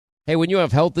Hey, when you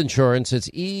have health insurance, it's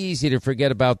easy to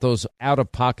forget about those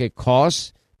out-of-pocket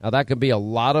costs. Now, that can be a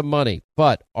lot of money,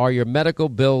 but are your medical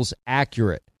bills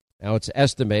accurate? Now, it's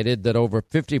estimated that over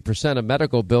 50% of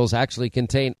medical bills actually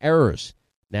contain errors.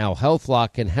 Now,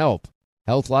 HealthLock can help.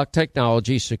 HealthLock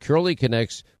technology securely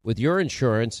connects with your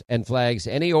insurance and flags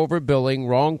any overbilling,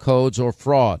 wrong codes, or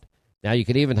fraud. Now, you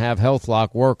can even have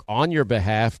HealthLock work on your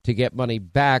behalf to get money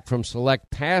back from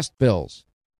select past bills.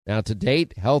 Now, to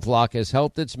date, HealthLock has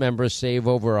helped its members save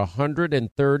over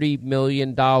 $130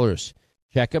 million.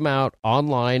 Check them out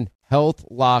online,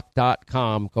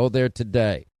 healthlock.com. Go there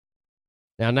today.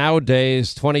 Now,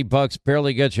 nowadays, $20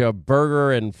 barely gets you a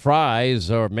burger and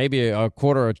fries or maybe a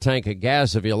quarter of a tank of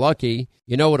gas if you're lucky.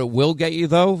 You know what it will get you,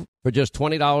 though? For just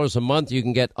 $20 a month, you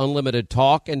can get unlimited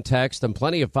talk and text and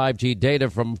plenty of 5G data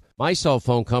from my cell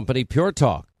phone company, Pure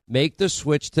Talk. Make the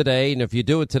switch today, and if you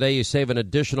do it today, you save an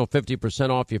additional 50%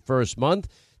 off your first month.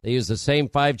 They use the same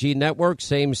 5G network,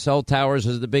 same cell towers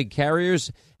as the big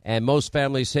carriers, and most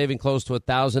families saving close to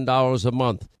 $1,000 a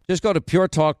month. Just go to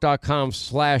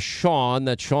puretalk.com/Sean,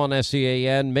 that's Sean,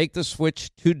 S-E-A-N. Make the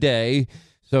switch today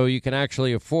so you can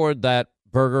actually afford that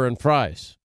burger and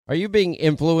fries. Are you being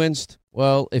influenced?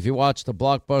 Well, if you watched a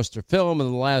blockbuster film in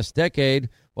the last decade,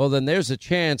 well, then there's a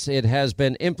chance it has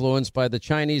been influenced by the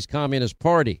Chinese Communist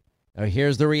Party. Now,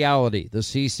 here's the reality. The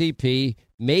CCP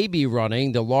may be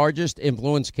running the largest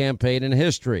influence campaign in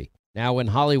history. Now, in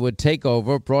Hollywood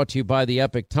Takeover, brought to you by the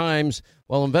Epic Times,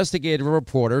 well, investigative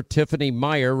reporter Tiffany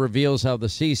Meyer reveals how the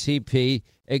CCP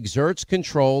exerts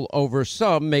control over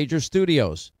some major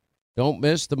studios. Don't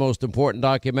miss the most important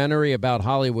documentary about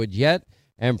Hollywood yet,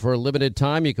 and for a limited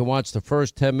time, you can watch the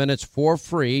first 10 minutes for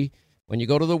free when you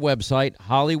go to the website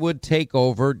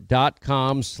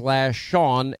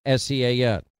hollywoodtakeover.com/Sean,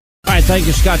 S-E-A-N. All right, thank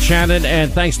you, Scott Shannon,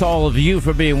 and thanks to all of you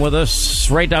for being with us.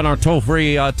 Write down our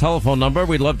toll-free telephone number.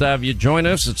 We'd love to have you join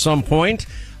us at some point.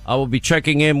 We'll be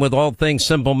checking in with all things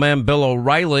Simple Man Bill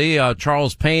O'Reilly,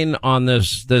 Charles Payne on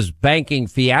this banking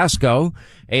fiasco.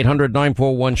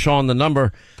 800-941-SEAN, the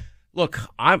number. Look,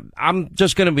 I'm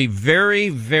just going to be very,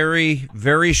 very,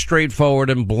 very straightforward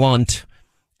and blunt,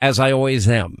 as I always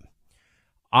am.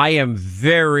 I am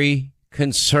very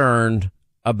concerned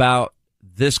about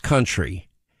this country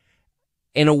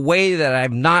in a way that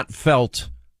I've not felt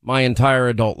my entire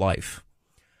adult life.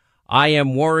 I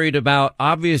am worried about,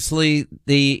 obviously,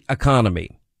 the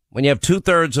economy. When you have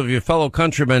 2/3 of your fellow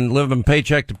countrymen living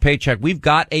paycheck to paycheck, we've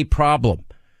got a problem.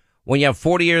 When you have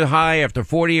 40-year high after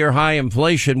 40-year high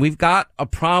inflation, we've got a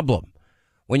problem.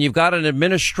 When you've got an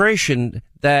administration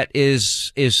that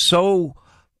is so,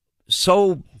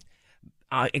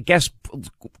 I guess,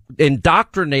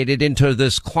 indoctrinated into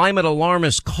this climate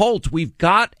alarmist cult, we've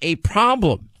got a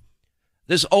problem.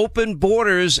 This open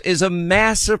borders is a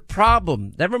massive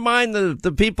problem. Never mind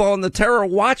the people on the terror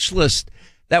watch list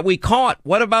that we caught.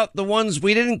 What about the ones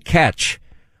we didn't catch?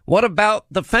 What about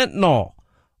the fentanyl?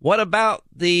 What about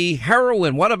the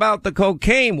heroin? What about the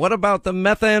cocaine? What about the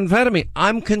methamphetamine?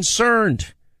 I'm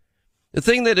concerned. The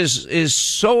thing that is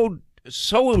so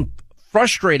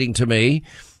frustrating to me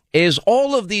is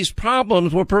all of these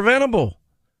problems were preventable.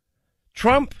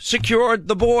 Trump secured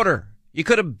the border. You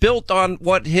could have built on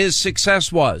what his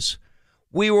success was.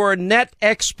 We were a net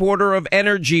exporter of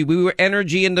energy. We were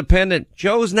energy independent.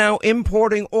 Joe's now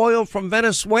importing oil from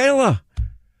Venezuela.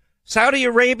 Saudi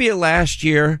Arabia last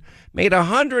year made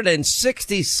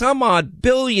 $160 some odd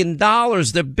billion,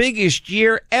 the biggest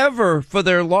year ever for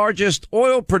their largest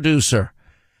oil producer.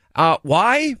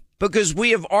 Why? Because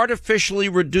we have artificially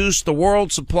reduced the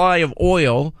world supply of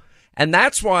oil, and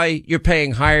that's why you're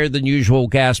paying higher than usual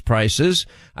gas prices.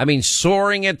 I mean,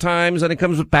 soaring at times, and it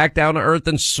comes back down to earth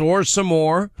and soars some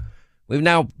more. We've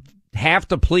now half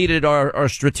depleted our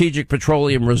strategic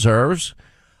petroleum reserves.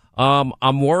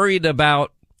 I'm worried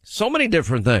about so many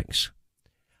different things.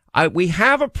 We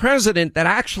have a president that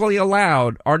actually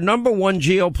allowed our number one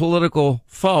geopolitical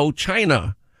foe,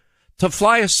 China, to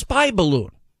fly a spy balloon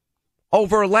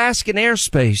over Alaskan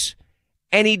airspace,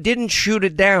 and he didn't shoot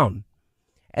it down,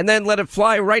 and then let it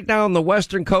fly right down the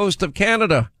western coast of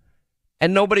Canada,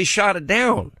 and nobody shot it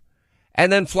down, and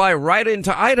then fly right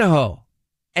into Idaho,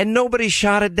 and nobody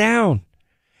shot it down,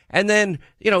 and then,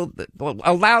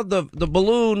 allowed the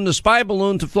balloon, the spy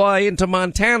balloon, to fly into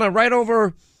Montana right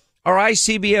over our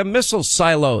ICBM missile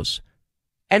silos,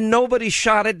 and nobody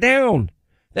shot it down.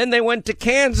 Then they went to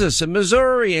Kansas and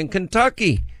Missouri and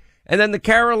Kentucky, and then the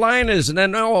Carolinas, and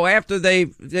then, after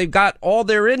they've got all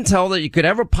their intel that you could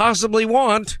ever possibly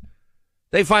want,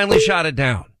 they finally shot it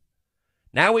down.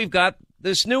 Now we've got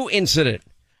this new incident,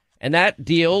 and that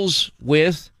deals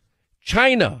with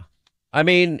China. I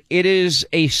mean, this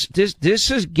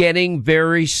is getting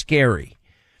very scary.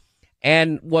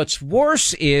 And what's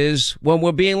worse is when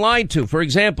we're being lied to. For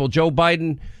example, Joe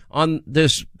Biden on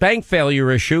this bank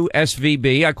failure issue,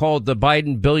 SVB, I call it the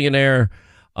Biden billionaire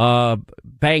bank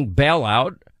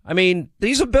bailout. I mean,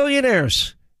 these are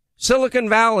billionaires. Silicon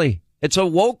Valley. It's a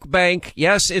woke bank.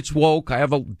 Yes, it's woke. I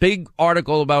have a big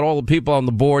article about all the people on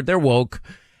the board. They're woke.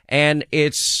 And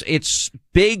it's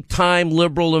big time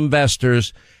liberal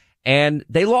investors. And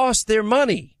they lost their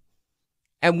money.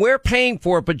 And we're paying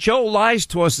for it, but Joe lies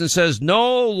to us and says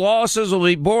no losses will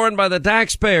be borne by the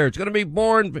taxpayer. It's going to be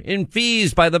borne in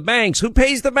fees by the banks. Who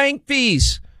pays the bank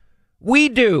fees? We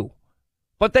do.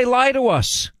 But they lie to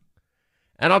us.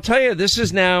 And I'll tell you, this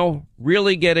is now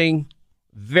really getting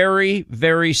very,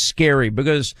 very scary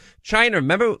because China,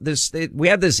 remember this, we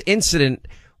had this incident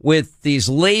with these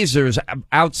lasers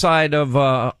outside of,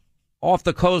 off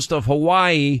the coast of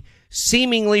Hawaii,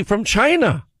 seemingly from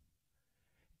China.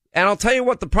 And I'll tell you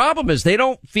what the problem is. They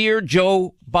don't fear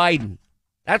Joe Biden.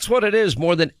 That's what it is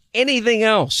more than anything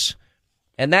else.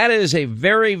 And that is a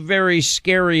very, very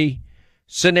scary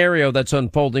scenario that's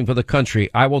unfolding for the country.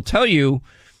 I will tell you,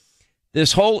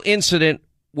 this whole incident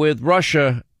with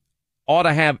Russia ought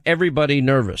to have everybody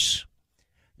nervous.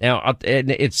 Now,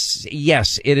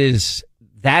 yes, it is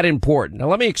that important. Now,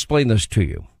 let me explain this to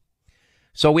you.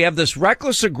 So we have this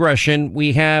reckless aggression.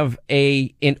 We have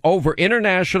over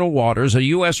international waters, a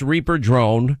U.S. Reaper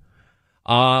drone,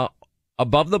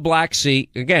 above the Black Sea.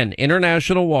 Again,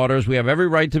 international waters. We have every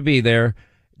right to be there,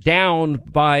 down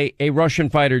by a Russian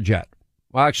fighter jet.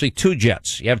 Well, actually, two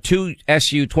jets. You have two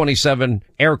Su-27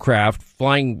 aircraft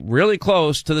flying really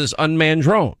close to this unmanned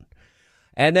drone.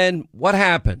 And then what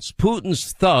happens?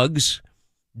 Putin's thugs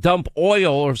dump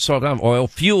fuel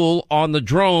on the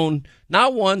drone,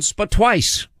 not once, but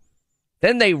twice.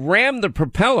 Then they ram the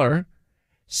propeller,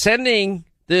 sending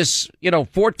this,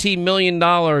 $14 million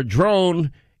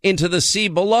drone into the sea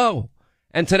below.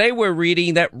 And today we're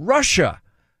reading that Russia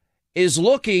is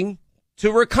looking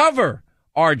to recover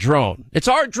our drone. It's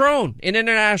our drone in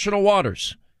international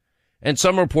waters. And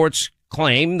some reports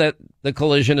claim that the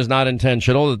collision is not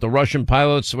intentional, that the Russian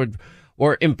pilots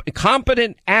were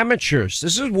incompetent amateurs.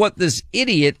 This is what this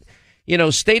idiot,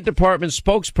 State Department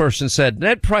spokesperson said.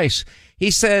 Ned Price,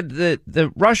 he said that the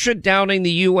Russia downing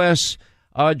the U.S.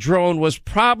 Drone was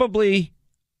probably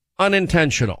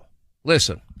unintentional.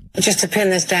 Listen. Just to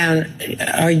pin this down,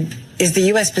 is the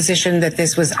U.S. position that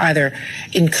this was either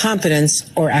incompetence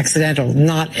or accidental,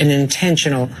 not an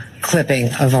intentional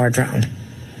clipping of our drone?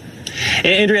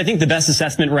 Andrea, I think the best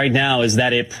assessment right now is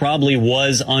that it probably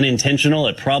was unintentional.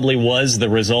 It probably was the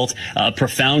result of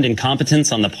profound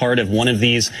incompetence on the part of one of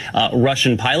these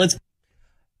Russian pilots.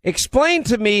 Explain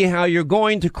to me how you're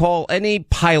going to call any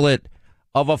pilot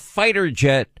of a fighter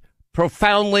jet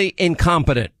profoundly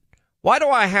incompetent. Why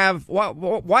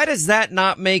does that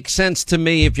not make sense to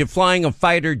me if you're flying a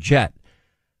fighter jet?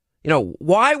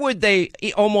 Why would they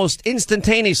almost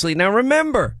instantaneously? Now,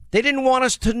 remember, they didn't want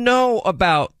us to know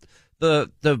about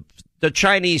the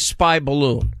Chinese spy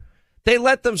balloon. They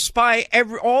let them spy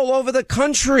all over the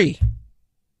country,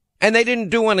 and they didn't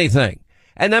do anything.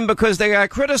 And then because they got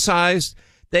criticized,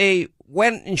 they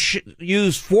went and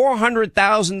used $400,000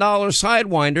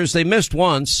 sidewinders. They missed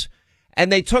once,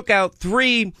 and they took out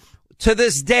 3, to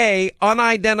this day,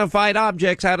 unidentified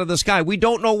objects out of the sky. We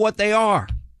don't know what they are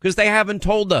because they haven't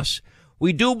told us.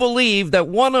 We do believe that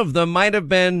one of them might have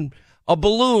been a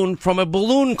balloon from a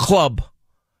balloon club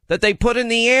that they put in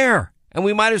the air, and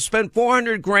we might have spent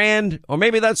 $400,000, or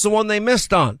maybe that's the one they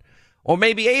missed on, or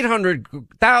maybe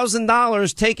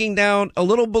 $800,000 taking down a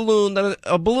little balloon that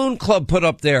a balloon club put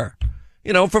up there,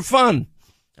 for fun.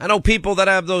 I know people that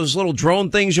have those little drone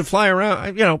things you fly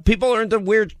around. People are into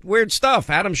weird stuff.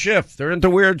 Adam Schiff, they're into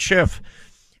weird Schiff,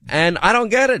 and I don't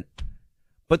get it.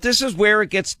 But this is where it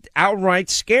gets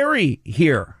outright scary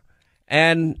here,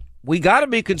 and we got to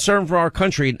be concerned for our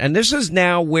country. And this is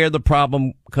now where the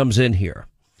problem comes in here.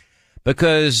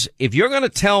 Because if you're going to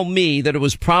tell me that it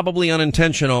was probably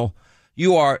unintentional,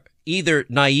 you are either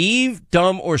naive,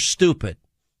 dumb, or stupid.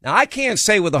 Now, I can't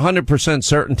say with 100%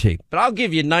 certainty, but I'll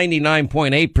give you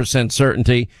 99.8%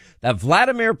 certainty that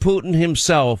Vladimir Putin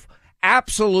himself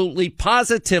absolutely,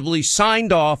 positively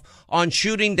signed off on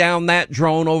shooting down that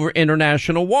drone over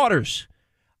international waters.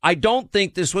 I don't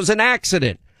think this was an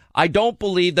accident. I don't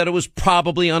believe that it was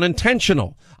probably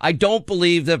unintentional. I don't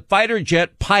believe that fighter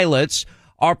jet pilots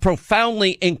are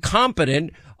profoundly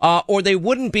incompetent, or they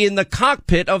wouldn't be in the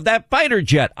cockpit of that fighter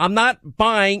jet. I'm not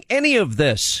buying any of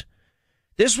this.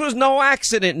 This was no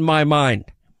accident in my mind.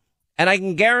 And I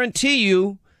can guarantee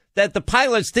you that the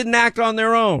pilots didn't act on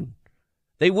their own.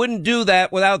 They wouldn't do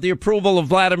that without the approval of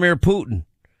Vladimir Putin.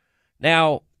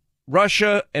 Now,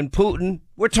 Russia and Putin,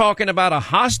 we're talking about a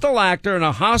hostile actor and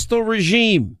a hostile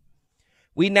regime.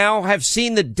 We now have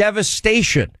seen the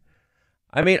devastation.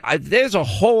 I mean, there's a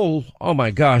whole, oh my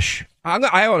gosh,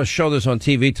 I ought to show this on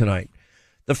TV tonight.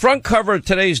 The front cover of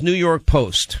today's New York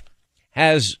Post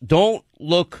has "Don't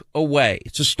Look Away."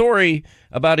 It's a story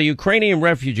about a Ukrainian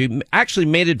refugee, actually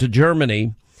made it to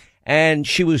Germany, and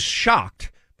she was shocked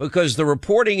because the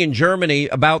reporting in Germany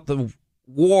about the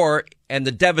war and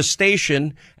the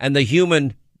devastation and the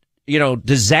human,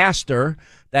 disaster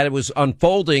that it was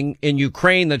unfolding in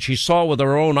Ukraine that she saw with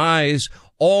her own eyes,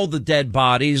 all the dead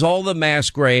bodies, all the mass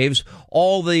graves,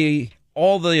 all the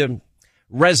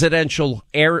residential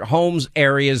homes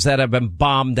areas that have been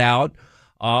bombed out,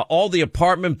 all the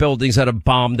apartment buildings that have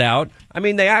bombed out. I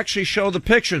mean, they actually show the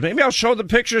pictures. Maybe I'll show the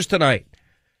pictures tonight.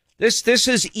 This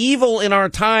is evil in our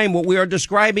time, what we are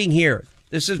describing here.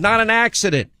 This is not an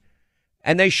accident.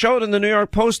 And they showed in the New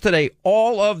York Post today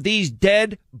all of these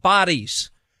dead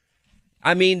bodies.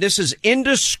 I mean, this is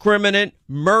indiscriminate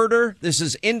murder. This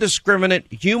is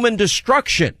indiscriminate human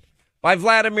destruction by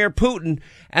Vladimir Putin.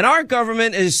 And our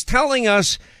government is telling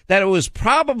us that it was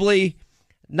probably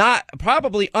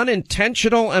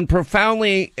unintentional and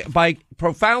profoundly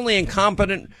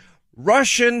incompetent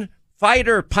Russian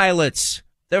fighter pilots.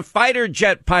 They're fighter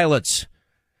jet pilots.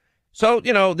 So,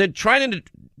 they're trying to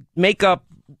make up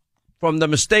from the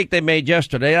mistake they made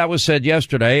yesterday. That was said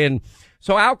yesterday. And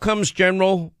so out comes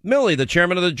General Milley, the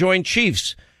chairman of the Joint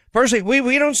Chiefs. First thing,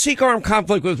 we don't seek armed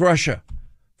conflict with Russia.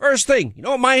 First thing,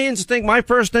 what my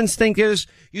first instinct is?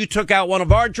 You took out one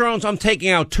of our drones, I'm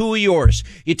taking out 2 of yours.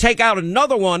 You take out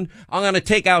another one, I'm going to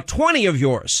take out 20 of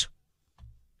yours.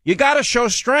 You got to show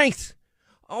strength.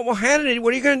 Oh, well, Hannity,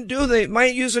 what are you going to do? They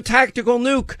might use a tactical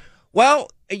nuke. Well,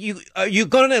 are you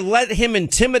going to let him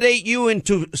intimidate you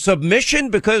into submission?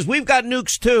 Because we've got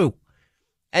nukes too.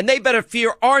 And they better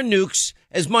fear our nukes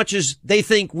as much as they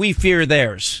think we fear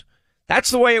theirs.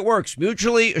 That's the way it works.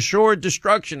 Mutually assured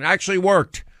destruction. It actually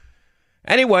worked.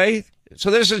 Anyway, so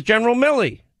this is General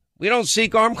Milley. We don't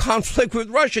seek armed conflict with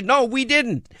Russia. No, we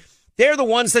didn't. They're the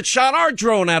ones that shot our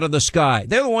drone out of the sky.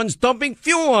 They're the ones dumping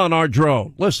fuel on our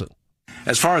drone. Listen.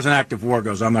 As far as an active war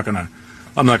goes, I'm not going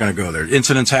to go there.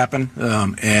 Incidents happen,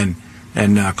 and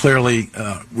clearly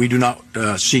we do not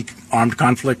seek armed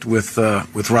conflict with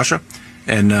Russia,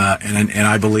 and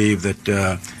I believe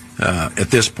that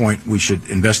at this point we should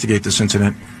investigate this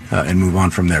incident and move on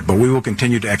from there. But we will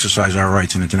continue to exercise our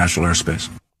rights in international airspace.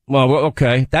 Well,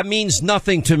 okay, that means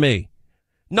nothing to me.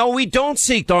 No, we don't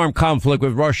seek armed conflict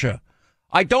with Russia.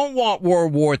 I don't want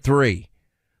World War III.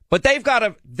 But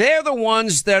they're the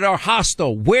ones that are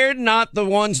hostile. We're not the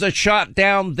ones that shot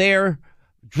down their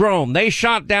drone. They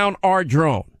shot down our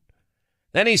drone.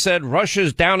 Then he said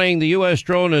Russia's downing the U.S.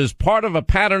 drone as part of a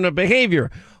pattern of behavior.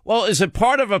 Well, is it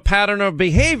part of a pattern of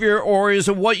behavior, or is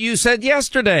it what you said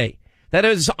yesterday? That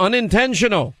is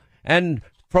unintentional and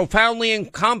profoundly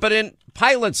incompetent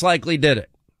pilots likely did it.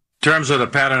 In terms of the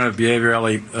pattern of behavior,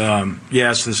 Ellie,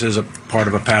 yes, this is a part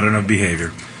of a pattern of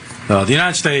behavior. The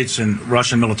United States and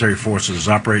Russian military forces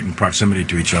operate in proximity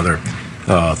to each other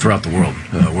throughout the world.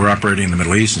 We're operating in the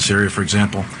Middle East, in Syria, for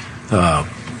example.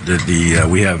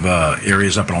 We have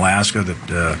areas up in Alaska that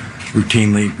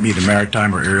routinely either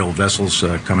maritime or aerial vessels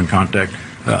come in contact.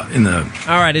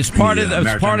 All right, it's part of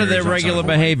their regular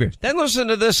behavior. Then listen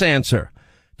to this answer.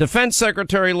 Defense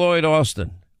Secretary Lloyd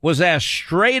Austin was asked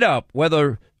straight up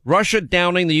whether Russia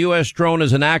downing the U.S. drone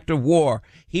is an act of war.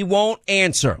 He won't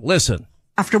answer. Listen.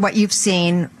 After what you've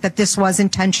seen, that this was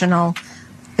intentional,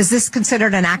 is this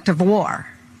considered an act of war?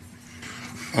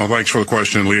 Well, thanks for the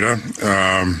question, Lita.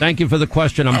 Thank you for the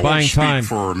question. I'm buying time. I won't speak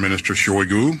for Minister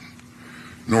Shoigu,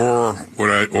 nor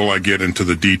will I get into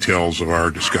the details of our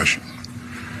discussion.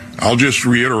 I'll just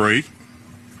reiterate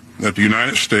that the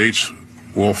United States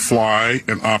will fly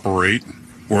and operate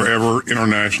wherever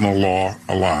international law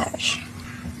allows.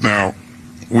 Now,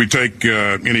 we take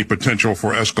any potential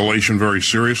for escalation very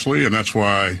seriously, and that's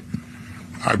why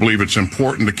I believe it's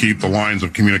important to keep the lines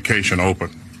of communication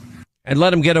open. And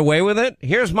let him get away with it?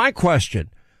 Here's my question.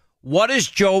 What is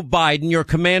Joe Biden, your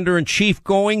commander-in-chief,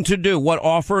 going to do? What,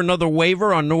 offer another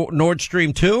waiver on Nord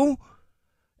Stream 2?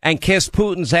 And kiss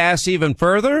Putin's ass even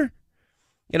further?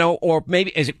 Or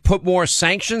maybe is it put more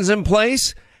sanctions in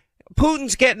place?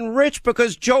 Putin's getting rich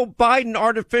because Joe Biden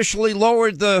artificially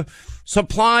lowered the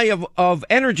supply of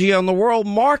energy on the world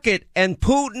market, and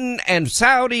Putin and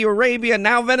Saudi Arabia,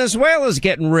 now Venezuela's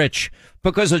getting rich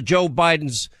because of Joe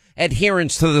Biden's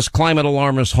adherence to this climate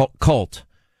alarmist cult.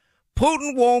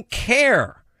 Putin won't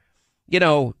care.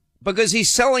 because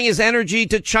he's selling his energy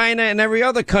to China and every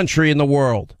other country in the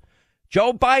world.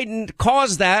 Joe Biden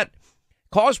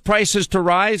caused prices to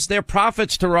rise, their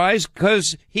profits to rise,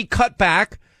 because he cut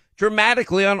back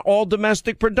dramatically on all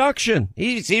domestic production.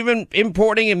 He's even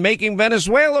importing and making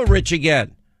Venezuela rich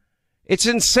again. It's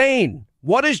insane.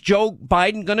 What is Joe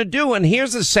Biden going to do? And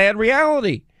here's the sad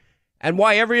reality, and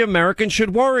why every American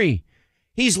should worry.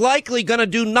 He's likely going to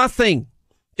do nothing,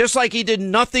 just like he did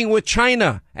nothing with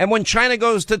China. And when China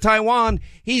goes to Taiwan,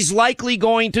 he's likely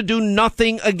going to do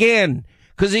nothing again,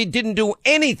 because he didn't do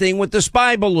anything with the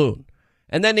spy balloon.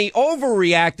 And then he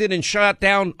overreacted and shot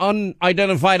down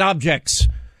unidentified objects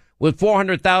with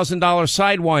 $400,000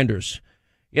 sidewinders.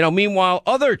 Meanwhile,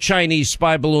 other Chinese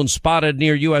spy balloons spotted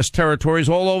near U.S. territories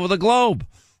all over the globe.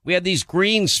 We had these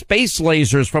green space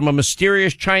lasers from a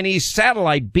mysterious Chinese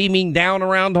satellite beaming down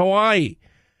around Hawaii.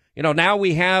 Now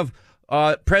we have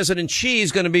President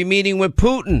Xi's going to be meeting with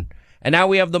Putin. And now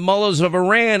we have the mullahs of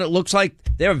Iran. It looks like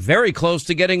they're very close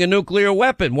to getting a nuclear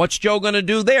weapon. What's Joe going to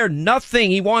do there? Nothing.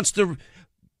 He wants to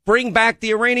bring back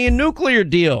the Iranian nuclear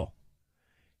deal.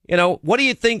 What do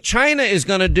you think China is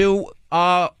going to do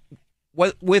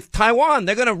with Taiwan?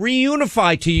 They're going to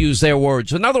reunify, to use their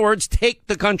words. In other words, take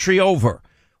the country over.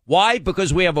 Why?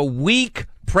 Because we have a weak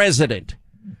president.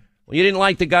 Well, you didn't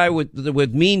like the guy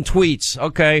with mean tweets.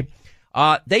 Okay.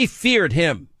 They feared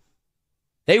him.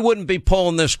 They wouldn't be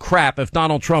pulling this crap if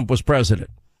Donald Trump was president.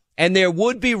 And there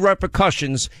would be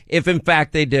repercussions if, in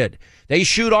fact, they did. They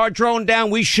shoot our drone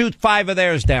down, we shoot 5 of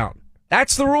theirs down.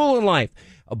 That's the rule in life.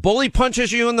 A bully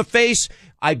punches you in the face,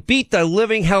 I beat the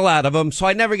living hell out of him so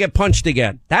I never get punched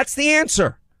again. That's the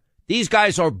answer. These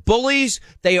guys are bullies.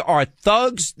 They are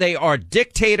thugs. They are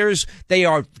dictators. They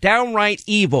are downright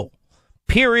evil.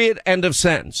 Period. End of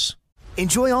sentence.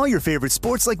 Enjoy all your favorite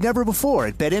sports like never before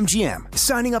at BetMGM.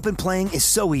 Signing up and playing is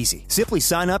so easy. Simply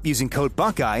sign up using code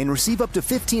Buckeye and receive up to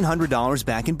 $1,500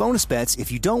 back in bonus bets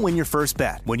if you don't win your first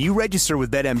bet. When you register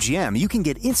with BetMGM, you can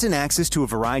get instant access to a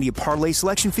variety of parlay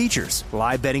selection features,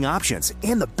 live betting options,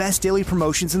 and the best daily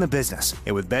promotions in the business.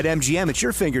 And with BetMGM at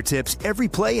your fingertips, every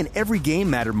play and every game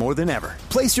matter more than ever.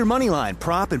 Place your moneyline,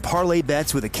 prop, and parlay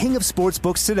bets with the king of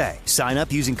sportsbooks today. Sign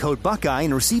up using code Buckeye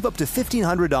and receive up to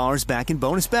 $1,500 back in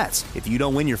bonus bets if you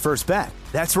don't win your first bet.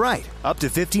 That's right, up to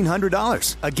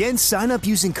 $1,500. Again, sign up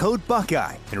using code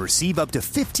Buckeye and receive up to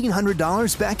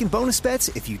 $1,500 back in bonus bets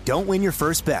if you don't win your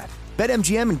first bet.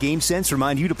 BetMGM and GameSense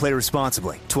remind you to play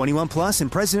responsibly. 21 plus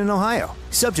and present in Ohio.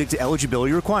 Subject to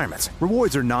eligibility requirements.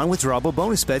 Rewards are non-withdrawable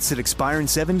bonus bets that expire in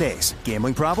 7 days.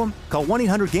 Gambling problem? Call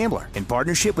 1-800-GAMBLER in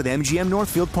partnership with MGM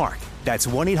Northfield Park. That's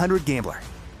 1-800-GAMBLER.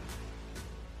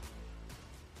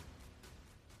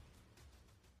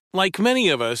 Like many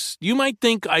of us, you might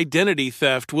think identity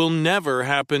theft will never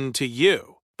happen to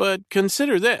you. But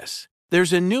consider this.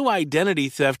 There's a new identity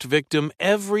theft victim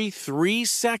every 3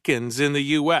 seconds in the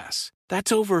U.S.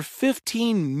 That's over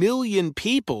 15 million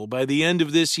people by the end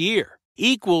of this year,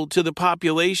 equal to the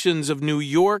populations of New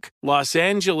York, Los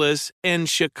Angeles, and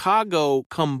Chicago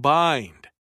combined.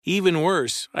 Even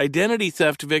worse, identity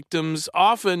theft victims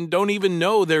often don't even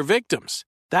know they're victims.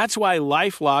 That's why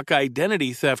LifeLock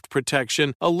Identity Theft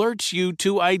Protection alerts you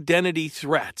to identity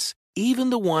threats, even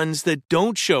the ones that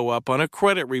don't show up on a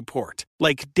credit report,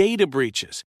 like data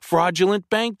breaches, fraudulent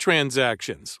bank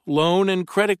transactions, loan and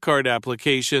credit card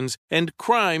applications, and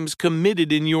crimes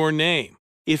committed in your name.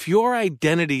 If your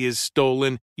identity is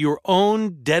stolen, your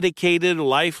own dedicated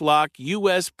LifeLock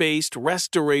U.S.-based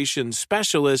restoration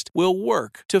specialist will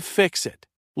work to fix it.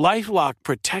 LifeLock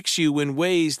protects you in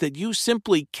ways that you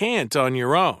simply can't on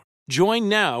your own. Join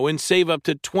now and save up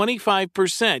to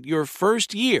 25% your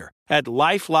first year at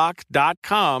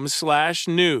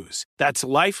LifeLock.com/news. That's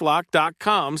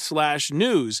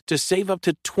LifeLock.com/news to save up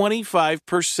to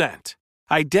 25%.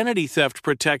 Identity theft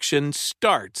protection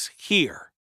starts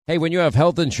here. Hey, when you have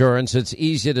health insurance, it's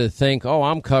easy to think, oh,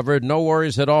 I'm covered, no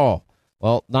worries at all.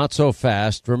 Well, not so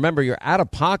fast. Remember, your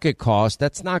out-of-pocket cost,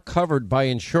 that's not covered by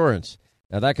insurance.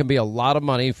 Now, that can be a lot of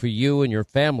money for you and your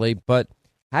family, but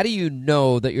how do you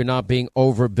know that you're not being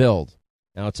overbilled?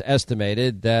 Now, it's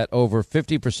estimated that over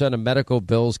 50% of medical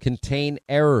bills contain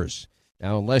errors.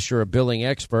 Now, unless you're a billing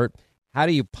expert, how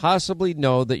do you possibly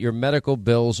know that your medical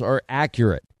bills are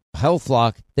accurate?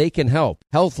 HealthLock, they can help.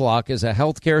 HealthLock is a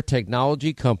healthcare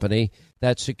technology company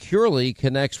that securely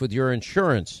connects with your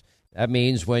insurance. That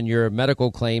means when your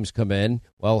medical claims come in,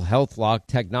 well, HealthLock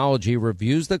technology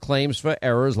reviews the claims for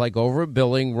errors like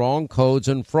overbilling, wrong codes,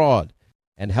 and fraud.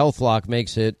 And HealthLock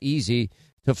makes it easy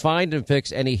to find and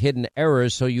fix any hidden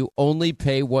errors so you only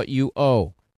pay what you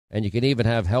owe. And you can even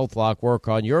have HealthLock work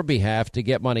on your behalf to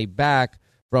get money back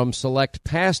from select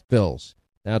past bills.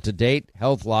 Now, to date,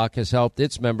 HealthLock has helped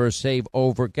its members save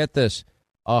over, get this,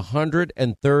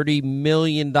 $130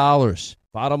 million.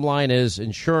 Bottom line is,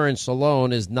 insurance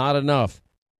alone is not enough.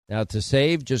 Now, to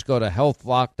save, just go to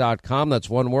healthlock.com. That's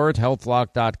one word,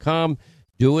 healthlock.com.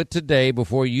 Do it today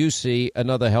before you see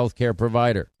another healthcare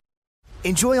provider.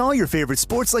 Enjoy all your favorite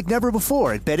sports like never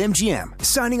before at BetMGM.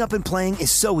 Signing up and playing is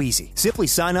so easy. Simply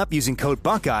sign up using code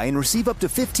Buckeye and receive up to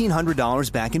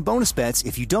 $1,500 back in bonus bets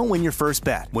if you don't win your first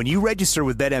bet. When you register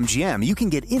with BetMGM, you can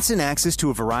get instant access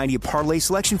to a variety of parlay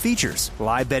selection features,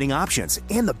 live betting options,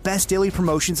 and the best daily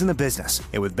promotions in the business.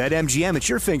 And with BetMGM at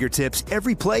your fingertips,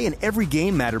 every play and every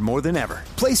game matter more than ever.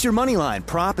 Place your moneyline,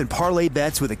 prop, and parlay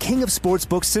bets with the king of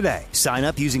sportsbooks today. Sign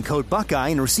up using code Buckeye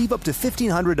and receive up to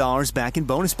 $1,500 back in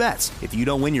bonus bets if you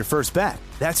don't win your first bet.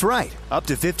 That's right, up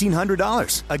to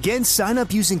 $1,500. Again, sign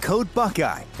up using code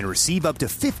Buckeye and receive up to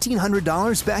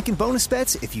 $1,500 back in bonus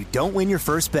bets if you don't win your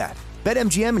first bet.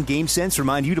 BetMGM and GameSense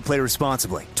remind you to play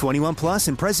responsibly. 21 plus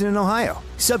and present in Ohio.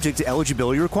 Subject to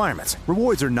eligibility requirements.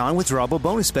 Rewards are non-withdrawable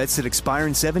bonus bets that expire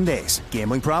in 7 days.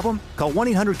 Gambling problem? Call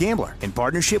 1-800-GAMBLER in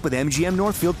partnership with MGM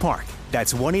Northfield Park.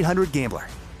 That's 1-800-GAMBLER.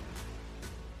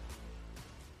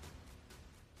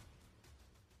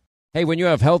 Hey, when you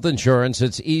have health insurance,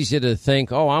 it's easy to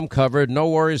think, oh, I'm covered, no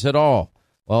worries at all.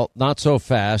 Well, not so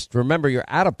fast. Remember, your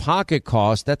out-of-pocket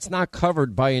cost, that's not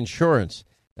covered by insurance.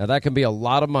 Now, that can be a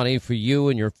lot of money for you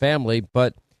and your family,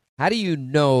 but how do you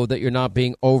know that you're not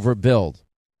being overbilled?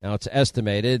 Now, it's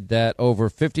estimated that over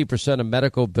 50% of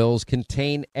medical bills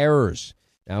contain errors.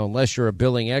 Now, unless you're a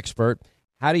billing expert,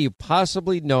 how do you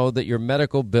possibly know that your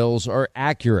medical bills are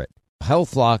accurate?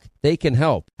 HealthLock, they can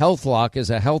help. HealthLock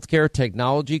is a healthcare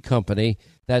technology company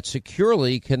that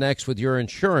securely connects with your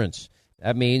insurance.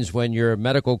 That means when your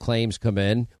medical claims come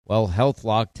in, well,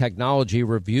 HealthLock technology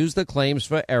reviews the claims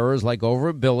for errors like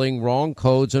overbilling, wrong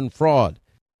codes, and fraud.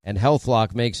 And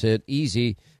HealthLock makes it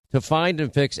easy to find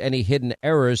and fix any hidden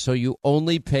errors so you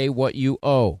only pay what you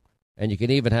owe. And you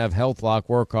can even have HealthLock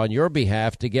work on your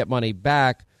behalf to get money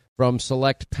back from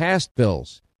select past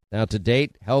bills. Now, to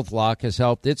date, HealthLock has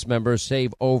helped its members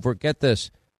save over, get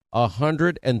this,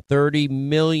 $130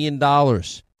 million.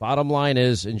 Bottom line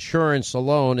is, insurance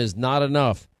alone is not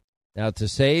enough. Now, to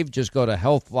save, just go to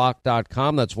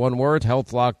healthlock.com. That's one word,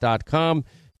 healthlock.com.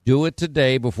 Do it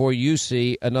today before you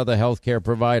see another healthcare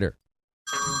provider.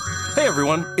 Hey,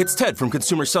 everyone. It's Ted from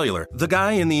Consumer Cellular, the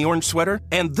guy in the orange sweater,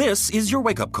 and this is your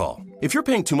wake-up call. If you're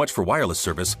paying too much for wireless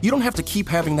service, you don't have to keep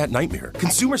having that nightmare.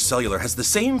 Consumer Cellular has the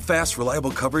same fast, reliable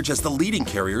coverage as the leading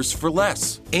carriers for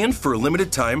less. And for a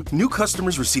limited time, new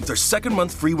customers receive their second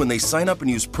month free when they sign up and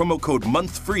use promo code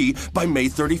MONTHFREE by May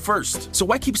 31st. So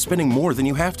why keep spending more than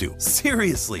you have to?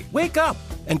 Seriously, wake up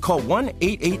and call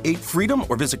 1-888-FREEDOM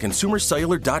or visit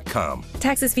consumercellular.com.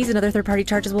 Taxes, fees, and other third-party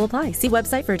charges will apply. See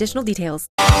website for additional details.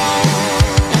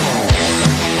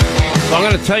 So I'm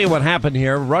going to tell you what happened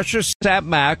here. Russia sat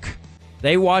back.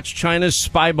 They watched China's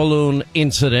spy balloon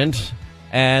incident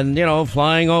and,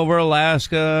 flying over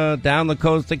Alaska, down the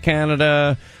coast of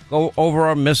Canada, go over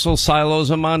our missile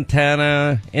silos in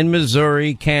Montana, in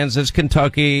Missouri, Kansas,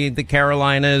 Kentucky, the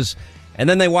Carolinas. And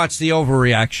then they watched the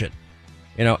overreaction,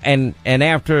 and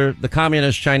after the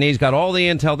communist Chinese got all the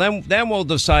intel, then we'll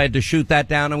decide to shoot that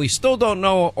down. And we still don't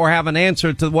know or have an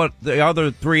answer to what the other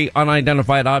three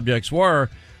unidentified objects were.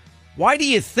 Why do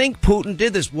you think Putin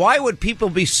did this? Why would people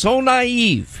be so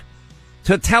naive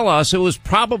to tell us it was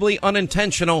probably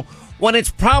unintentional when it's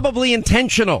probably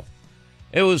intentional?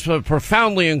 It was a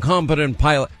profoundly incompetent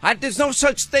pilot. There's no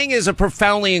such thing as a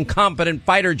profoundly incompetent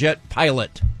fighter jet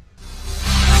pilot.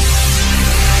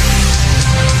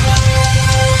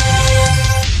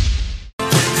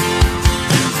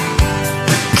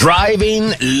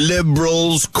 Driving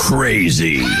liberals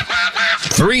crazy.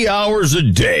 3 hours a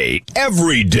day,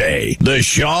 every day. The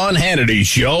Sean Hannity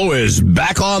Show is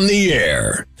back on the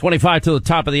air. 25 to the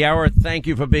top of the hour. Thank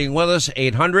you for being with us.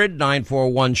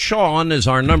 800-941-SEAN is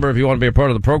our number if you want to be a part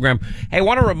of the program. Hey, I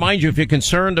want to remind you, if you're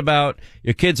concerned about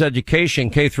your kids' education,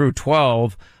 K through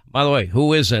 12, by the way,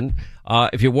 who isn't?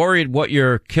 If you're worried what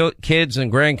your kids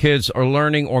and grandkids are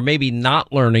learning or maybe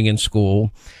not learning in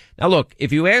school. Now, look,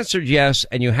 if you answered yes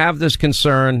and you have this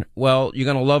concern, well, you're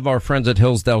going to love our friends at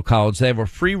Hillsdale College. They have a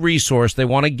free resource they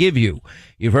want to give you.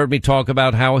 You've heard me talk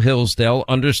about how Hillsdale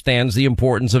understands the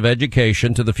importance of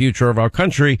education to the future of our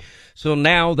country. So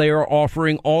now they are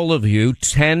offering all of you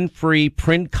 10 free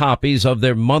print copies of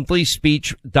their monthly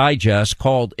speech digest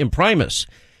called Imprimis.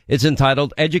 It's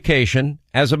entitled Education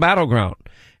as a Battleground.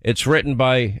 It's written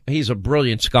by, he's a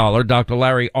brilliant scholar, Dr.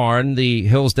 Larry Arnn, the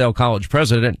Hillsdale College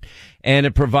president, and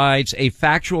it provides a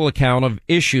factual account of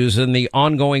issues in the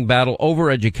ongoing battle over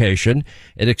education.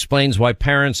 It explains why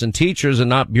parents and teachers and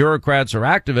not bureaucrats or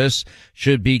activists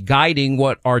should be guiding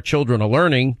what our children are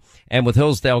learning. And with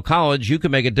Hillsdale College, you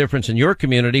can make a difference in your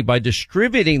community by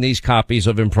distributing these copies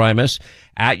of Imprimis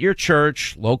at your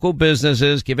church, local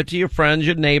businesses. Give it to your friends,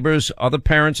 your neighbors, other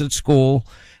parents at school.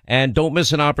 And don't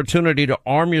miss an opportunity to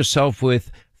arm yourself with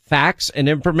facts and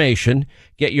information.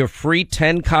 Get your free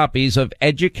 10 copies of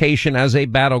Education as a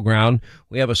Battleground.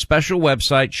 We have a special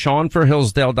website,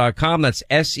 SeanForHillsdale.com. That's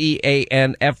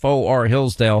SEANFOR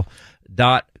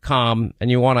Hillsdale.com.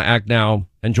 And you want to act now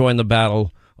and join the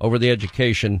battle over the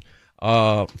education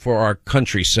for our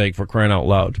country's sake, for crying out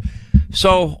loud.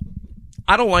 So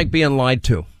I don't like being lied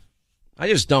to. I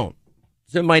just don't.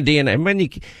 It's in my DNA. When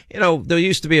there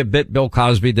used to be a bit, Bill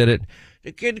Cosby did it.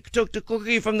 The kid took the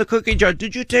cookie from the cookie jar.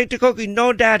 Did you take the cookie?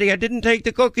 No, Daddy, I didn't take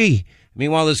the cookie.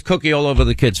 Meanwhile, there's cookie all over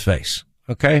the kid's face.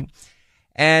 Okay.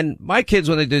 And my kids,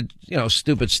 when they did,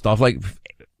 stupid stuff like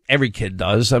every kid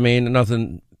does. I mean,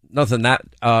 nothing that,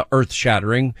 earth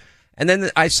shattering. And then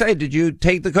I say, did you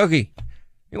take the cookie?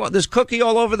 There's cookie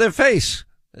all over their face.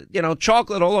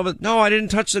 Chocolate all over. No, I didn't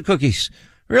touch the cookies.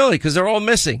 Really? Cause they're all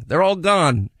missing. They're all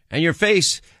gone. And your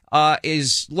face,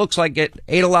 looks like it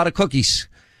ate a lot of cookies.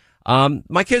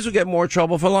 My kids would get more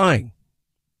trouble for lying.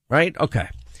 Right? Okay.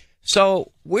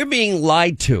 So we're being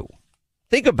lied to.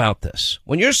 Think about this.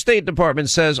 When your State Department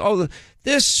says,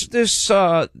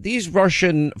 these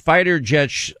Russian fighter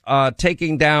jets,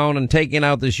 taking down and taking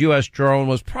out this U.S. drone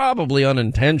was probably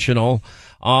unintentional.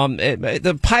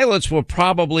 The pilots were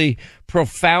probably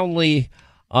profoundly,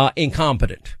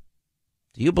 incompetent.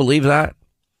 Do you believe that?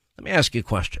 Let me ask you a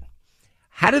question.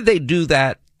 How did they do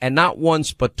that and not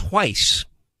once but twice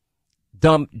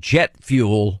dump jet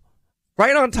fuel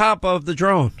right on top of the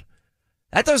drone?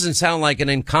 That doesn't sound like an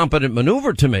incompetent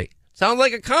maneuver to me. Sounds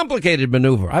like a complicated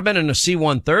maneuver. I've been in a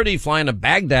C-130 flying to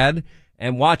Baghdad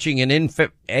and watching an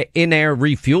in-air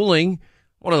refueling.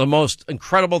 One of the most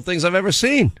incredible things I've ever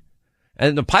seen.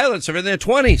 And the pilots are in their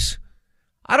 20s.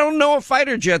 I don't know a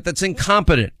fighter jet that's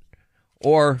incompetent,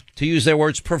 or to use their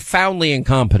words, profoundly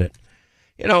incompetent.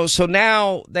 So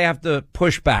now they have to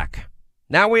push back.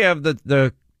 Now we have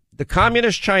the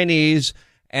communist Chinese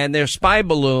and their spy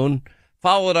balloon,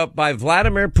 followed up by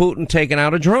Vladimir Putin taking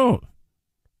out a drone.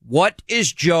 What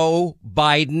is Joe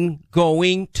Biden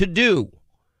going to do?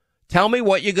 Tell me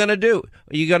what you're going to do.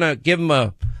 Are you going to give him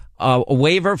a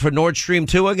waiver for Nord Stream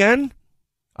 2 again?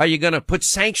 Are you going to put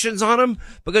sanctions on him?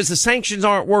 Because the sanctions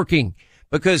aren't working.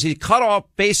 Because he cut off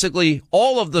basically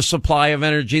all of the supply of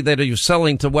energy that he was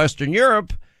selling to Western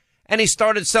Europe, and he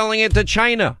started selling it to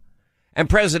China. And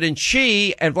President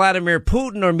Xi and Vladimir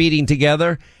Putin are meeting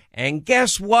together. And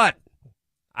guess what?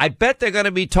 I bet they're going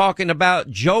to be talking about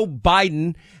Joe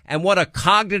Biden and what a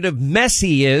cognitive mess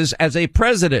he is as a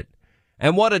president,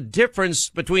 and what a difference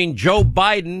between Joe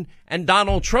Biden and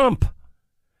Donald Trump.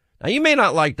 Now, you may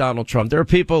not like Donald Trump. There are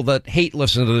people that hate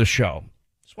listening to this show.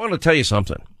 Just want to tell you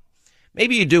something.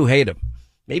 Maybe you do hate him.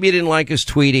 Maybe you didn't like his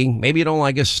tweeting. Maybe you don't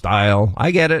like his style.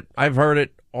 I get it. I've heard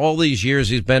it all these years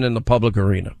he's been in the public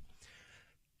arena.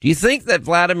 Do you think that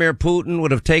Vladimir Putin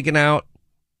would have taken out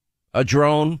a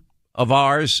drone of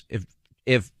ours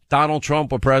if Donald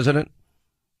Trump were president?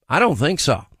 I don't think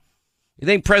so. You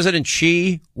think President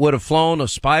Xi would have flown a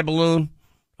spy balloon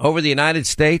over the United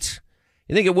States?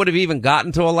 You think it would have even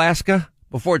gotten to Alaska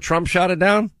before Trump shot it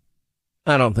down?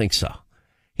 I don't think so.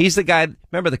 He's the guy.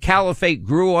 Remember, the caliphate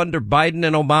grew under Biden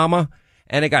and Obama,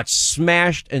 and it got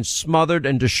smashed and smothered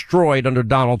and destroyed under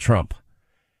Donald Trump.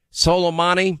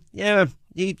 Soleimani, yeah,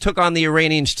 he took on the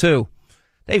Iranians too.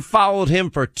 They followed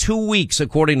him for 2 weeks,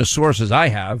 according to sources I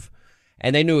have,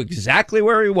 and they knew exactly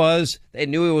where he was. They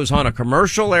knew he was on a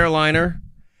commercial airliner,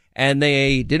 and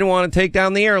they didn't want to take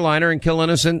down the airliner and kill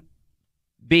innocent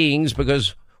beings,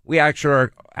 because we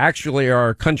actually are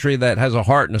a country that has a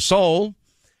heart and a soul.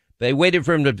 They waited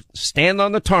for him to stand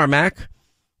on the tarmac.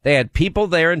 They had people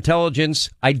there, intelligence,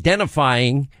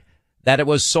 identifying that it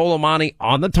was Soleimani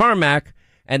on the tarmac,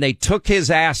 and they took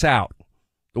his ass out.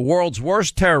 The world's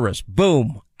worst terrorist.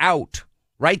 Boom. Out.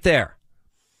 Right there.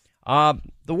 The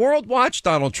world watched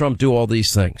Donald Trump do all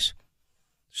these things.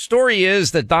 Story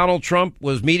is that Donald Trump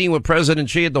was meeting with President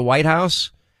Xi at the White House,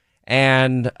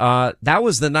 and that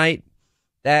was the night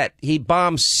that he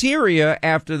bombed Syria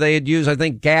after they had used, I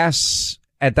think, gas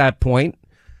at that point,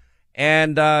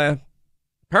 and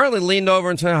apparently leaned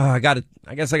over and said, I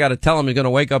guess I got to tell him he's going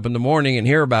to wake up in the morning and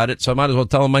hear about it, so I might as well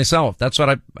tell him myself. That's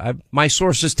what my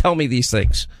sources tell me these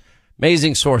things.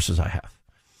 Amazing sources I have.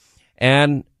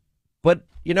 And But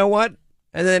you know what?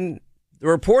 And then the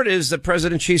report is that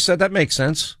President Xi said that makes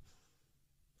sense.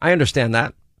 I understand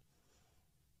that.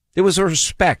 There was a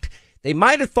respect. They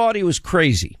might have thought he was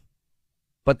crazy,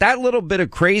 but that little bit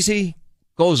of crazy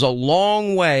goes a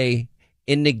long way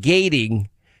in negating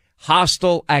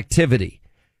hostile activity,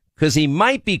 because he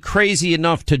might be crazy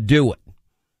enough to do it.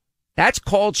 That's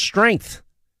called strength.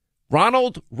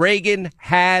 Ronald Reagan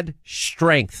had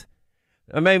strength.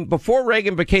 I mean, before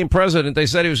Reagan became president, they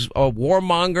said he was a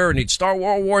warmonger and he'd start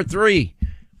World War III.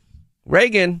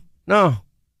 Reagan, no,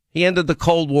 he ended the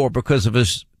Cold War because of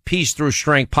his peace through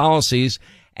strength policies,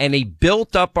 and he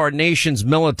built up our nation's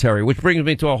military, which brings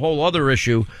me to a whole other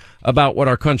issue about what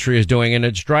our country is doing, and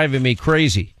it's driving me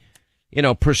crazy. You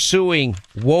know, pursuing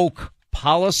woke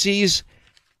policies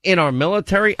in our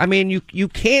military. I mean, you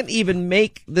can't even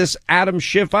make this Adam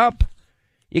Schiff up.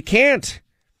 You can't.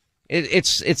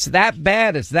 It's that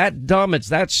bad. It's that dumb. It's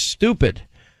that stupid.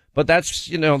 But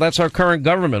that's our current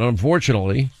government,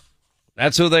 unfortunately.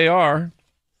 That's who they are.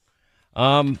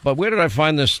 But where did I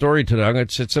find this story today?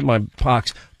 It's in my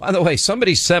box. By the way,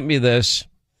 somebody sent me this.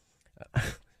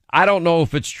 I don't know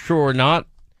if it's true or not.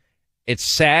 It's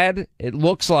sad. It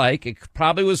looks like it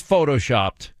probably was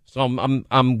photoshopped. So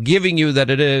I'm giving you that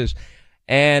it is.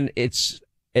 And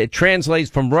it translates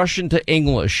from Russian to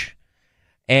English.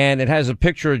 And it has a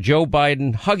picture of Joe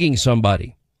Biden hugging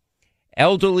somebody.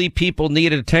 Elderly people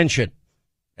need attention.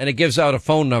 And it gives out a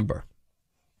phone number.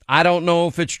 I don't know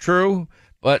if it's true,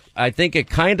 but I think it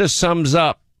kind of sums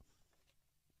up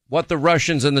what the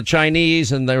Russians and the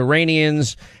Chinese and the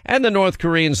Iranians and the North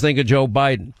Koreans think of Joe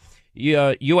Biden.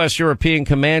 U.S. European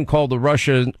Command called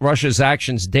Russia's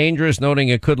actions dangerous, noting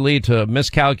it could lead to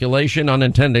miscalculation,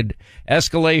 unintended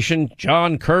escalation.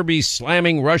 John Kirby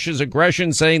slamming Russia's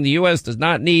aggression, saying the U.S. does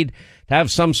not need to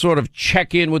have some sort of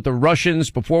check-in with the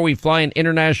Russians before we fly in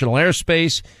international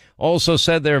airspace. Also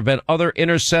said there have been other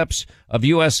intercepts of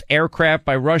U.S. aircraft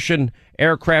by Russian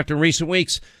aircraft in recent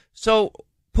weeks. So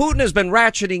Putin has been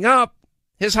ratcheting up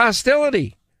his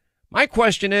hostility. My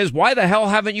question is, why the hell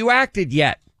haven't you acted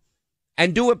yet?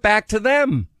 And do it back to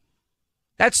them.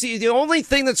 That's the only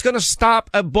thing that's going to stop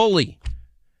a bully.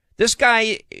 This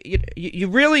guy, you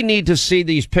really need to see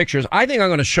these pictures. I think I'm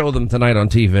going to show them tonight on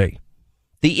TV.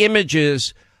 The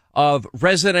images of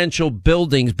residential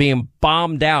buildings being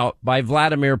bombed out by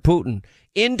Vladimir Putin.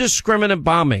 Indiscriminate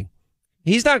bombing.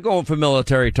 He's not going for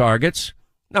military targets.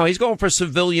 No, he's going for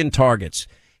civilian targets.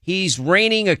 He's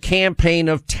raining a campaign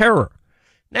of terror.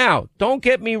 Now, don't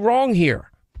get me wrong here.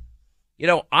 You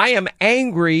know, I am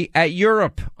angry at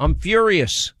Europe. I'm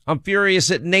furious. I'm furious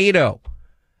at NATO.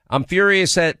 I'm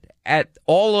furious at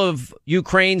all of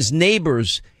Ukraine's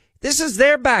neighbors. This is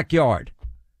their backyard.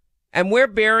 And we're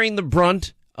bearing the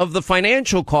brunt of the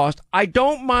financial cost. I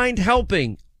don't mind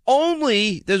helping.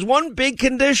 Only there's one big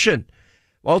condition.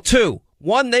 Well, two.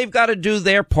 One, they've got to do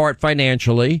their part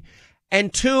financially.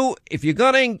 And two, if you're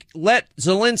going to let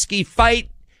Zelensky fight,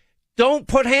 don't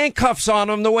put handcuffs on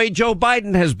him the way Joe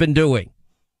Biden has been doing.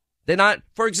 They're not,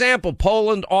 for example,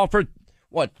 Poland offered,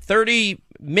 30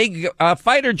 MiG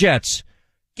fighter jets.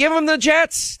 Give them the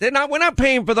jets. We're not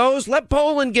paying for those. Let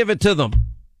Poland give it to them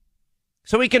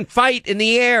so we can fight in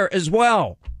the air as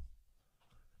well.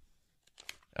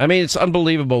 I mean, it's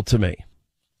unbelievable to me.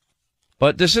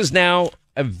 But this is now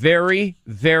a very,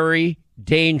 very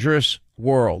dangerous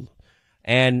world.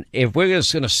 And if we're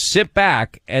just going to sit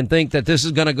back and think that this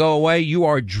is going to go away, you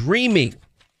are dreaming.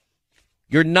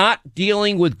 You're not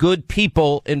dealing with good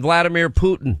people in Vladimir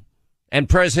Putin and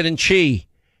President Xi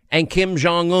and Kim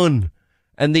Jong-un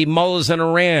and the mullahs in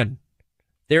Iran.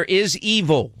 There is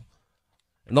evil.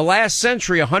 In the last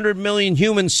century, 100 million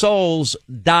human souls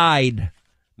died.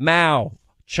 Mao,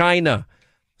 China,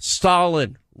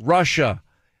 Stalin, Russia,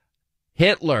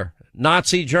 Hitler,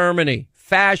 Nazi Germany,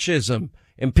 fascism,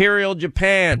 Imperial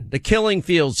Japan, the killing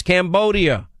fields,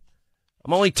 Cambodia.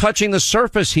 I'm only touching the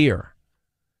surface here.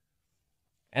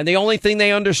 And the only thing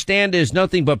they understand is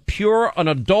nothing but pure,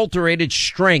 unadulterated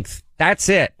strength. That's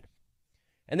it.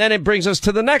 And then it brings us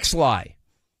to the next lie.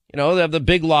 You know, they have the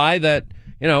big lie that,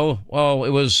 it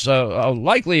was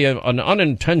likely an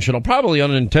unintentional, probably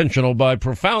unintentional by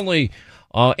profoundly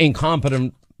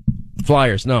incompetent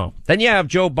flyers. No. Then you have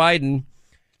Joe Biden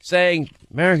saying,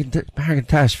 American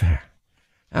taxpayer,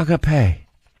 not going to pay.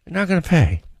 They're not going to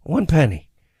pay 1 penny,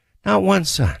 not 1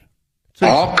 cent.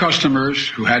 All customers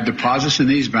who had deposits in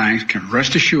these banks can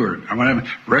rest assured.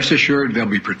 Rest assured they'll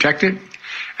be protected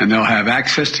and they'll have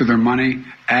access to their money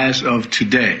as of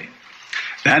today.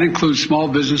 That includes small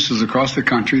businesses across the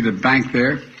country that bank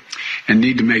there and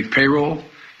need to make payroll,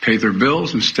 pay their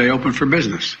bills, and stay open for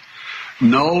business.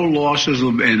 No losses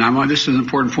will be, and this is an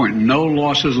important point, no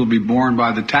losses will be borne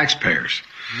by the taxpayers.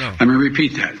 No. Let me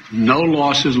repeat that. No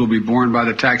losses will be borne by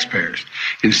the taxpayers.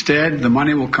 Instead, the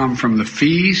money will come from the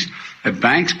fees that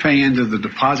banks pay into the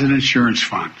Deposit Insurance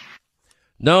Fund.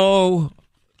 No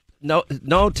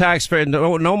taxpayer,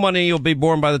 no money will be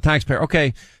borne by the taxpayer.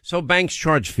 Okay, so banks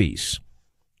charge fees.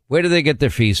 Where do they get their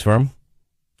fees from?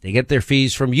 They get their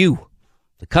fees from you,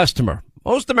 the customer.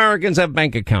 Most Americans have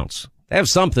bank accounts. They have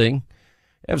something.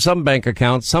 They have some bank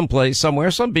accounts, someplace,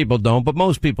 somewhere. Some people don't, but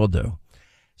most people do.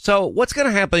 So what's going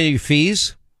to happen to your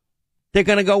fees? They're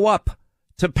going to go up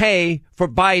to pay for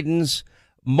Biden's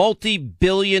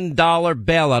multi-billion-dollar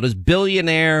bailout, his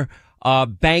billionaire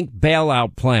bank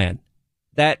bailout plan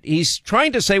that he's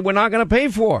trying to say we're not going to pay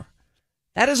for.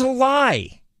 That is a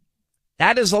lie.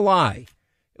 That is a lie.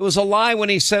 It was a lie when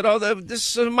he said, this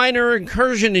is a minor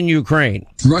incursion in Ukraine.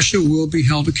 Russia will be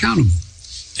held accountable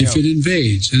if it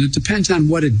invades. And it depends on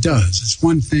what it does. It's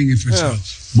one thing if it's a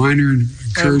minor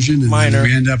incursion and then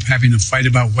we end up having a fight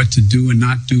about what to do and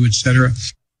not do, etc.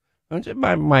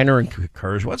 Minor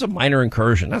incursion. What's a minor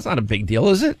incursion? That's not a big deal,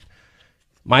 is it?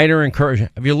 Minor incursion.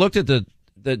 Have you looked at the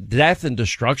death and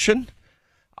destruction?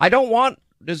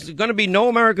 There's going to be no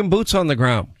American boots on the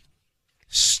ground.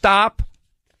 Stop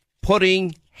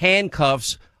putting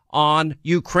handcuffs on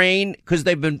Ukraine because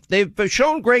they've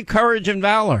shown great courage and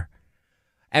valor.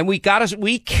 And we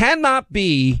cannot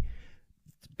be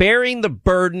bearing the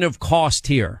burden of cost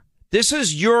here. This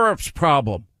is Europe's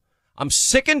problem. I'm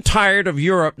sick and tired of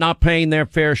Europe not paying their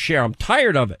fair share. I'm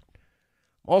tired of it.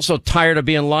 I'm also tired of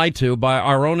being lied to by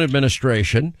our own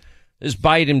administration. This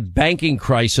Biden banking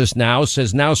crisis now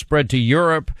spread to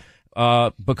Europe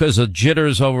because of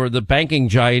jitters over the banking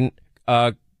giant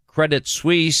Credit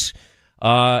Suisse,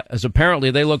 as apparently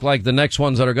they look like the next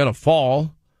ones that are going to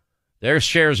fall. Their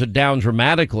shares are down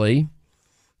dramatically.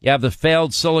 You have the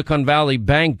failed Silicon Valley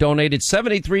Bank donated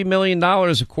 $73 million,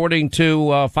 according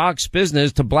to Fox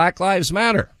Business, to Black Lives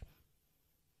Matter.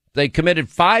 They committed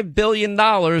 $5 billion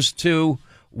to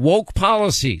woke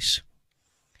policies.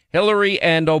 Hillary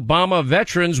and Obama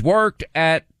veterans worked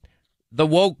at the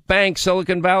woke bank,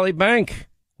 Silicon Valley Bank.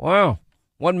 Wow.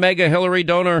 One mega Hillary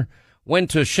donor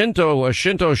went to a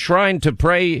Shinto shrine to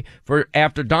pray for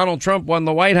after Donald Trump won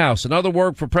the White House. Another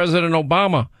worked for President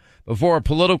Obama before a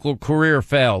political career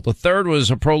failed. The third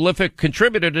was a prolific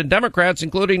contributor to Democrats,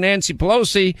 including Nancy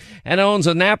Pelosi, and owns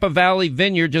a Napa Valley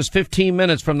vineyard just 15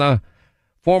 minutes from the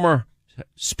former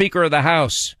Speaker of the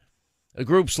House. The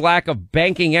group's lack of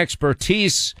banking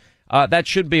expertise, that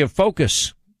should be a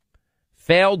focus.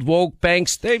 Failed woke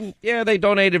banks, they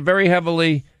donated very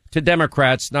heavily to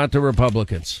Democrats, not to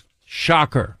Republicans.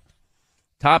 Shocker.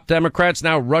 Top Democrats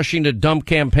now rushing to dump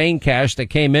campaign cash that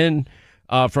came in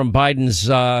from Biden's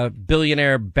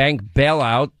billionaire bank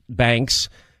bailout banks.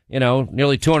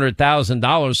 Nearly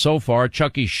 $200,000 so far.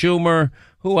 Chucky Schumer.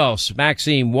 Who else?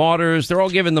 Maxine Waters. They're all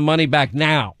giving the money back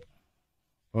now.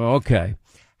 Okay.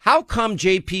 How come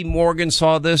J.P. Morgan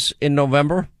saw this in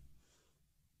November?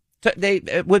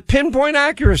 With pinpoint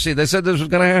accuracy, they said this was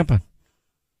going to happen.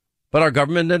 But our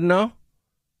government didn't know?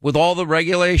 With all the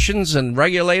regulations and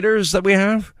regulators that we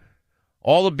have?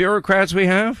 All the bureaucrats we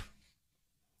have?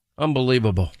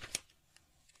 Unbelievable.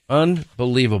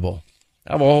 Unbelievable.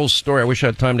 I have a whole story. I wish I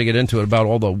had time to get into it about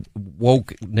all the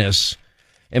wokeness.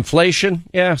 Inflation,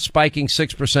 spiking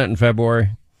 6% in February.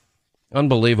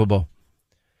 Unbelievable.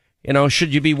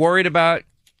 Should you be worried about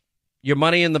your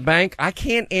money in the bank? I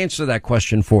can't answer that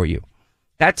question for you.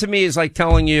 That to me is like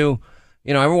telling you,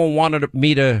 everyone wanted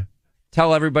me to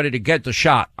tell everybody to get the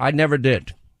shot. I never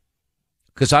did.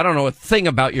 Because I don't know a thing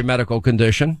about your medical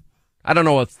condition. I don't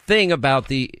know a thing about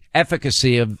the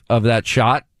efficacy of that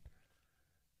shot.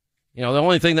 The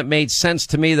only thing that made sense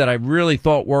to me that I really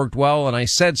thought worked well, and I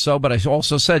said so, but I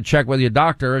also said check with your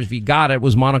doctor if you got it,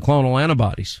 was monoclonal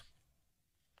antibodies.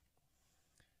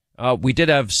 We did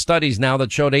have studies now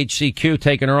that showed HCQ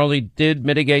taken early did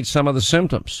mitigate some of the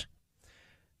symptoms.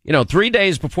 3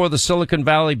 days before the Silicon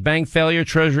Valley Bank failure,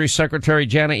 Treasury Secretary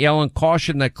Janet Yellen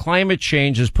cautioned that climate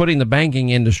change is putting the banking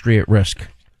industry at risk.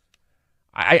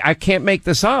 I can't make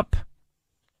this up.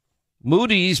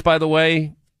 Moody's, by the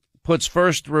way, puts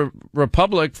First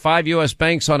Republic, 5 U.S.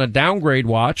 banks on a downgrade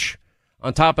watch.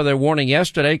 On top of their warning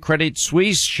yesterday, Credit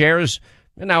Suisse shares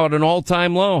are now at an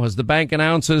all-time low as the bank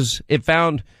announces it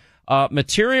found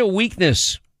material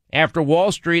weakness after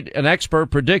Wall Street, an expert,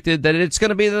 predicted that it's going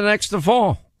to be the next to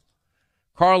fall.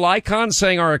 Carl Icahn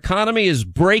saying our economy is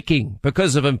breaking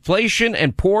because of inflation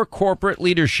and poor corporate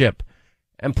leadership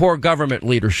and poor government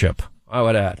leadership, I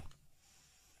would add.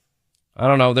 I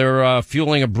don't know. They're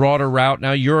fueling a broader route.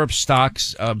 Now, Europe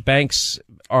stocks, banks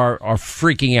are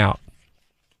freaking out.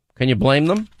 Can you blame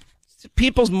them? It's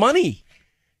people's money.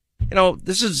 You know,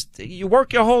 you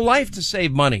work your whole life to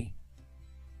save money.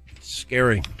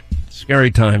 Scary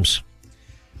times.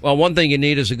 Well, one thing you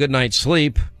need is a good night's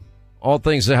sleep. All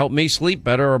things that help me sleep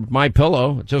better are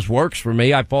MyPillow. It just works for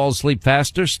me. I fall asleep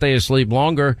faster, stay asleep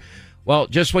longer. Well,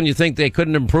 just when you think they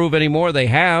couldn't improve anymore, they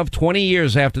have. 20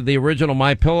 years after the original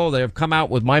MyPillow, they have come out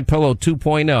with MyPillow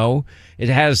 2.0. It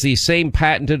has the same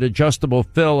patented adjustable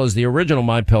fill as the original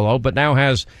MyPillow, but now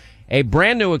has a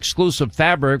brand new exclusive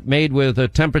fabric made with a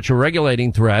temperature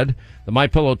regulating thread. The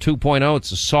MyPillow 2.0, it's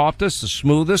the softest, the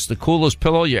smoothest, the coolest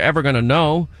pillow you're ever going to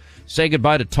know. Say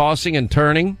goodbye to tossing and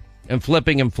turning and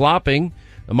flipping and flopping.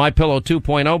 The MyPillow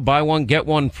 2.0, buy one, get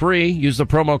one free. Use the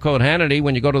promo code Hannity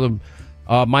when you go to the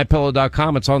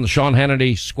MyPillow.com. It's on the Sean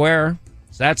Hannity Square.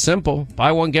 It's that simple.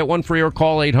 Buy one, get one free, or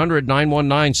call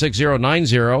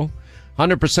 800-919-6090.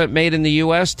 100% made in the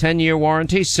U.S., 10-year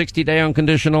warranty, 60-day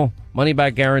unconditional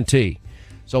money-back guarantee.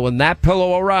 So when that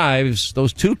pillow arrives,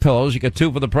 those two pillows, you get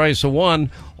two for the price of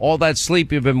one. All that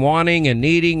sleep you've been wanting and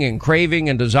needing and craving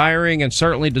and desiring and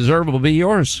certainly deserve will be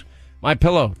yours.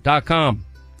 MyPillow.com.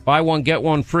 Buy one, get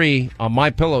one free on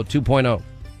MyPillow 2.0.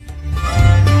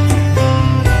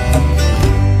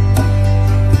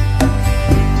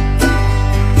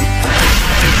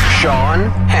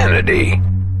 Sean Hannity.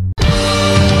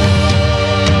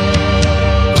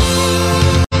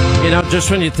 You know, just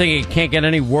when you think it can't get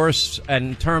any worse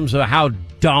in terms of how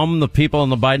dumb the people in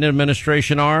the Biden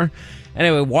administration are.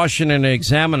 Anyway, Washington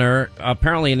Examiner,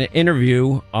 apparently in an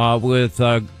interview with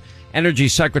Energy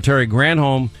Secretary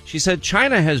Granholm, she said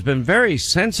China has been very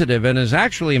sensitive and has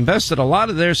actually invested a lot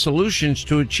of their solutions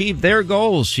to achieve their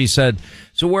goals, she said.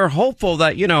 So we're hopeful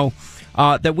that,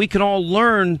 that we can all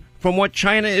learn from what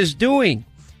China is doing.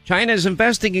 China is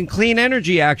investing in clean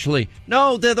energy, actually.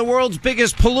 No, they're the world's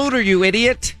biggest polluter, you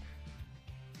idiot.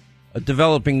 A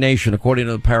developing nation, according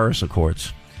to the Paris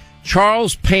Accords.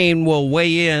 Charles Payne will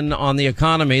weigh in on the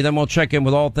economy. Then we'll check in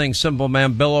with all things Simple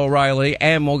Man Bill O'Reilly,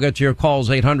 and we'll get to your calls,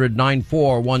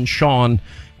 800-941-SEAN,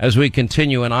 as we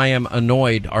continue. And I am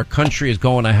annoyed. Our country is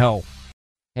going to hell.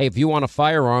 Hey, if you want a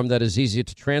firearm that is easy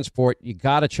to transport, you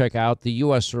got to check out the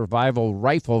U.S. Survival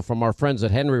Rifle from our friends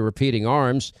at Henry Repeating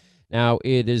Arms. Now,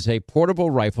 it is a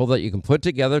portable rifle that you can put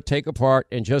together, take apart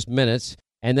in just minutes.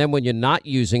 And then when you're not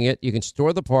using it, you can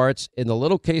store the parts in the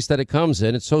little case that it comes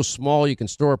in. It's so small you can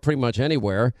store it pretty much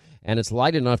anywhere, and it's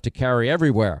light enough to carry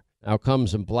everywhere. Now it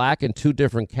comes in black and two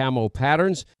different camo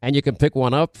patterns, and you can pick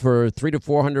one up for $300 to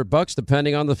 $400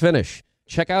 depending on the finish.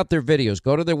 Check out their videos.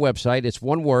 Go to their website. It's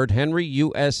one word,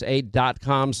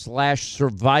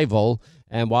 henryusa.com/survival.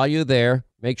 And while you're there,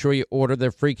 make sure you order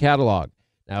their free catalog.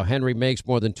 Now, Henry makes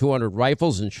more than 200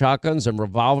 rifles and shotguns and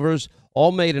revolvers,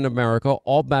 all made in America,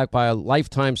 all backed by a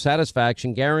lifetime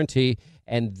satisfaction guarantee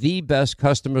and the best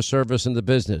customer service in the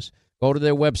business. Go to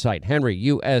their website,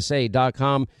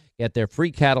 henryusa.com. Get their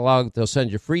free catalog. They'll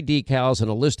send you free decals and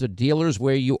a list of dealers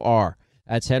where you are.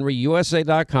 That's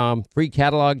henryusa.com. Free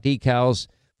catalog decals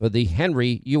for the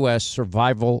Henry U.S.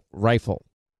 Survival Rifle.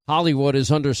 Hollywood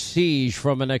is under siege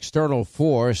from an external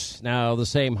force. Now, the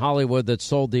same Hollywood that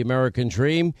sold the American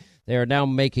dream, they are now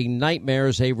making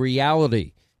nightmares a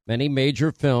reality. Many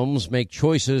major films make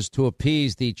choices to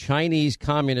appease the Chinese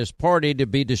Communist Party to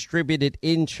be distributed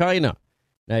in China.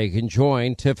 Now you can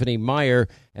join Tiffany Meyer,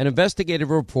 an investigative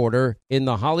reporter in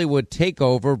the Hollywood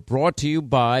Takeover, brought to you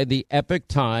by the Epoch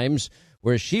Times,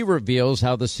 where she reveals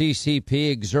how the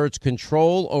CCP exerts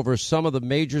control over some of the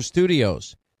major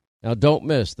studios. Now, don't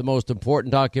miss the most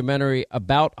important documentary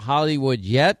about Hollywood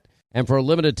yet. And for a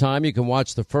limited time, you can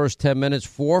watch the first 10 minutes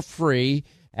for free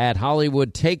at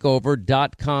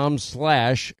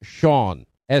HollywoodTakeover.com/Sean,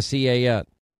 SEAN.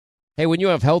 Hey, when you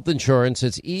have health insurance,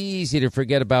 it's easy to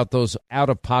forget about those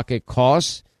out-of-pocket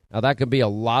costs. Now, that can be a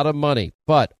lot of money,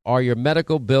 but are your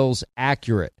medical bills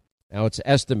accurate? Now, it's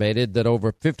estimated that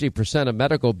over 50% of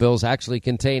medical bills actually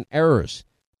contain errors.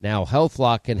 Now,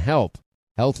 HealthLock can help.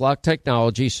 HealthLock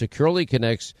technology securely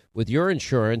connects with your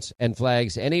insurance and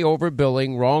flags any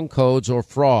overbilling, wrong codes, or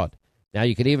fraud. Now,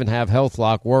 you can even have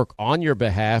HealthLock work on your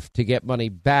behalf to get money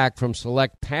back from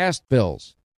select past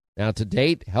bills. Now, to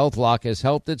date, HealthLock has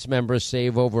helped its members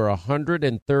save over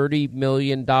 $130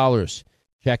 million.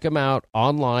 Check them out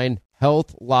online,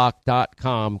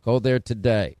 healthlock.com. Go there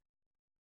today.